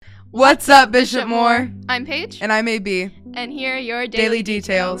What's up, Bishop Moore? I'm Paige. And I'm AB. And here are your Daily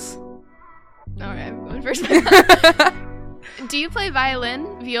Details. Alright, I'm going first. Do you play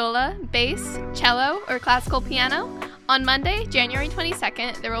violin, viola, bass, cello, or classical piano? On Monday, January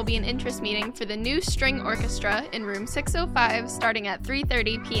 22nd, there will be an interest meeting for the new string orchestra in room 605 starting at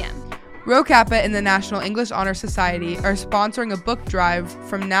 3:30 p.m. Rho Kappa and the National English Honor Society are sponsoring a book drive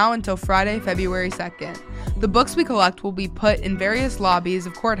from now until Friday, February 2nd. The books we collect will be put in various lobbies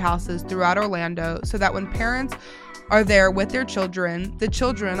of courthouses throughout Orlando so that when parents are there with their children, the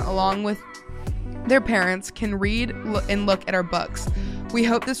children, along with their parents, can read and look at our books. We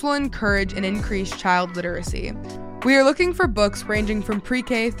hope this will encourage and increase child literacy. We are looking for books ranging from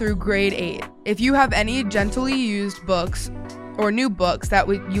pre-K through grade 8. If you have any gently used books or new books that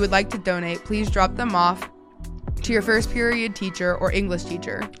you would like to donate, please drop them off to your first period teacher or English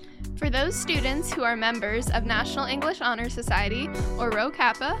teacher. For those students who are members of National English Honor Society or Rho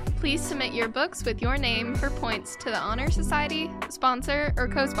Kappa, please submit your books with your name for points to the Honor Society, sponsor, or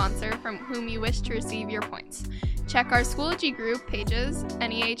co-sponsor from whom you wish to receive your points. Check our Schoology group pages,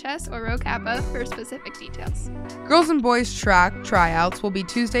 NEHS or Rho Kappa, for specific details. Girls and boys track tryouts will be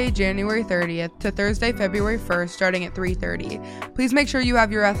Tuesday, January 30th to Thursday, February 1st, starting at 3:30. Please make sure you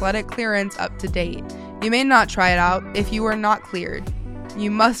have your athletic clearance up to date. You may not try it out if you are not cleared. You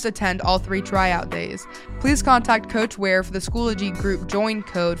must attend all 3 tryout days. Please contact Coach Ware for the Schoology group join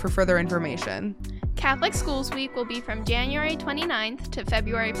code for further information. Catholic Schools Week will be from January 29th to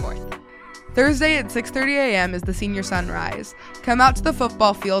February 4th. Thursday at 6:30 a.m. is the senior sunrise. Come out to the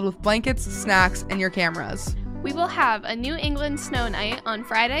football field with blankets, snacks, and your cameras. We will have a New England snow night on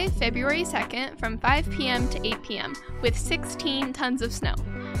Friday, February 2nd from 5 p.m. to 8 p.m. with 16 tons of snow.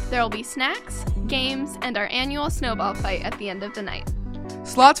 There will be snacks, games, and our annual snowball fight at the end of the night.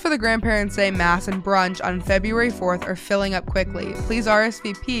 Slots for the Grandparents' Day Mass and brunch on February 4th are filling up quickly. Please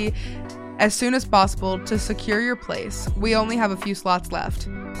RSVP as soon as possible to secure your place. We only have a few slots left.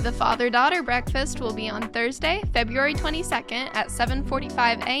 The Father-Daughter Breakfast will be on Thursday, February 22nd at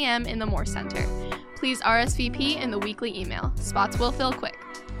 7:45 a.m. in the Moore Center. Please RSVP in the weekly email. Spots will fill quick.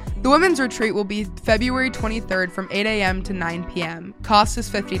 The Women's Retreat will be February 23rd from 8 a.m. to 9 p.m. Cost is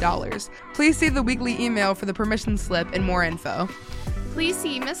 $50. Please see the weekly email for the permission slip and more info. Please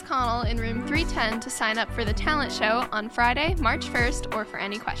see Miss Connell in room 310 to sign up for the talent show on Friday, March 1st, or for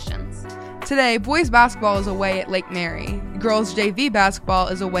any questions. Today, boys basketball is away at Lake Mary. Girls JV basketball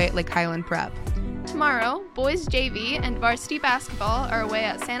is away at Lake Highland Prep. Tomorrow, boys JV and varsity basketball are away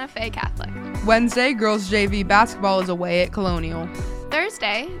at Santa Fe Catholic. Wednesday, girls JV basketball is away at Colonial.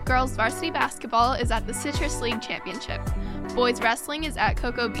 Thursday, girls varsity basketball is at the Citrus League Championship. Boys wrestling is at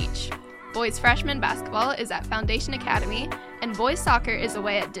Cocoa Beach. Boys freshman basketball is at Foundation Academy, and boys soccer is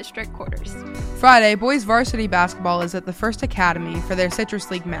away at District Quarters. Friday, boys varsity basketball is at the First Academy for their Citrus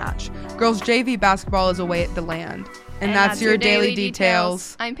League match. Girls JV basketball is away at DeLand. And that's your daily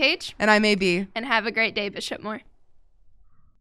details. I'm Paige. And I'm AB. And have a great day, Bishop Moore.